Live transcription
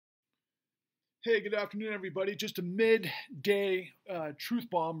Hey, good afternoon, everybody. Just a midday truth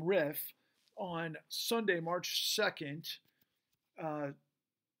bomb riff on Sunday, March 2nd. Uh,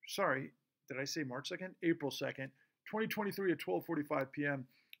 sorry, did I say March 2nd? April 2nd, 2023 at 12:45 p.m.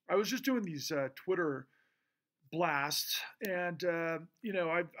 I was just doing these Twitter blasts, and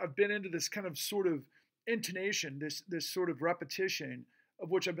I've been into this kind of sort of intonation, this sort of repetition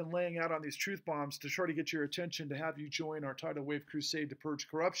of which I've been laying out on these truth bombs to try to get your attention to have you join our tidal wave crusade to purge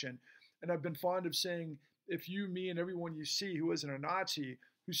corruption. And I've been fond of saying, if you, me, and everyone you see who isn't a Nazi,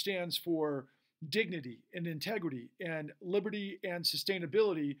 who stands for dignity and integrity and liberty and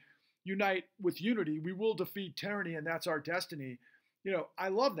sustainability, unite with unity, we will defeat tyranny, and that's our destiny. I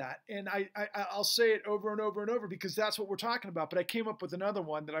love that, and I'll say it over and over and over because that's what we're talking about. But I came up with another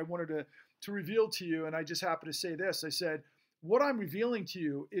one that I wanted to reveal to you, and I just happened to say this. I said, what I'm revealing to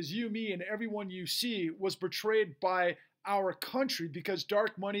you is you, me, and everyone you see was betrayed by our country because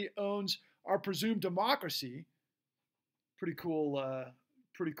dark money owns our presumed democracy. Pretty cool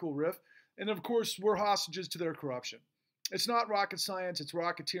riff. And of course, we're hostages to their corruption. It's not rocket science, it's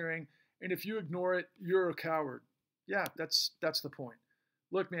racketeering. And if you ignore it, you're a coward. Yeah, that's the point.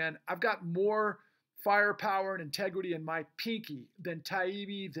 Look, man, I've got more firepower and integrity in my pinky than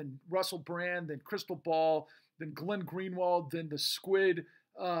Taibbi, than Russell Brand, than Crystal Ball, than Glenn Greenwald, than the squid,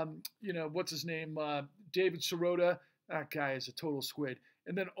 what's his name, David Sirota. That guy is a total squid.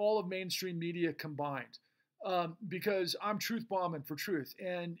 And then all of mainstream media combined. Because I'm truth bombing for truth.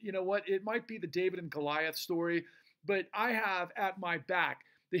 And you know what? It might be the David and Goliath story, but I have at my back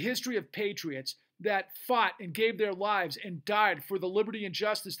the history of patriots that fought and gave their lives and died for the liberty and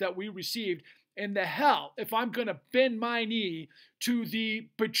justice that we received. And the hell, if I'm going to bend my knee to the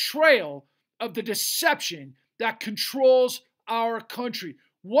betrayal of the deception that controls our country.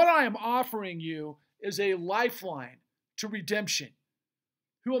 What I am offering you is a lifeline to redemption.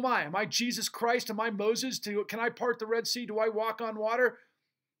 Who am I? Am I Jesus Christ? Am I Moses? Can I part the Red Sea? Do I walk on water?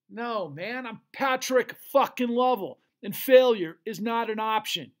 No, man, I'm Patrick fucking Lovell, and failure is not an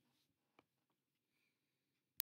option.